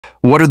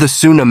What are the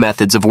Sunnah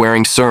methods of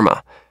wearing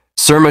surma?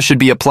 Surma should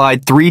be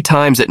applied 3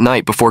 times at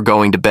night before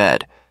going to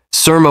bed.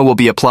 Surma will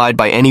be applied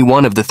by any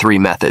one of the 3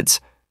 methods.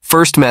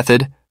 First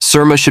method,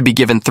 surma should be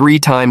given 3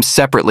 times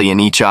separately in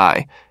each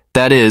eye.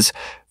 That is,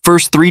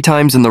 first 3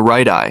 times in the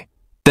right eye,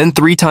 then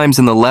 3 times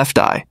in the left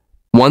eye,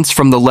 once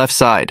from the left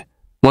side,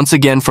 once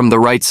again from the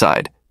right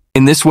side.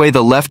 In this way,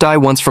 the left eye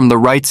once from the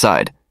right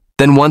side,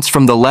 then once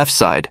from the left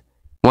side,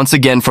 once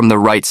again from the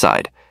right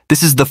side.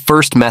 This is the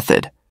first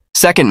method.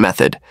 Second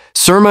method,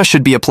 surma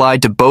should be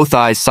applied to both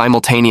eyes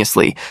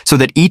simultaneously so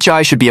that each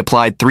eye should be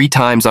applied 3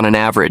 times on an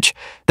average.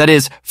 That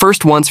is,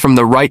 first once from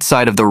the right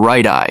side of the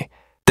right eye,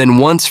 then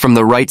once from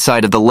the right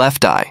side of the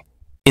left eye.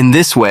 In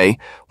this way,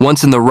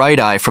 once in the right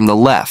eye from the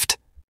left,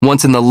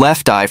 once in the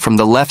left eye from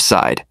the left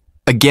side,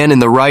 again in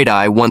the right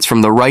eye once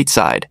from the right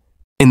side.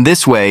 In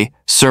this way,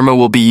 surma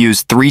will be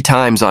used 3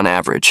 times on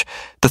average.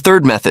 The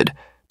third method,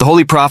 the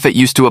Holy Prophet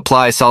used to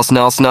apply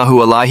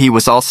sallallahu alaihi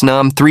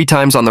wasallam 3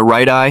 times on the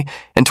right eye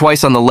and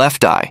twice on the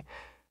left eye.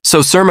 So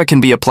surma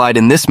can be applied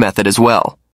in this method as well.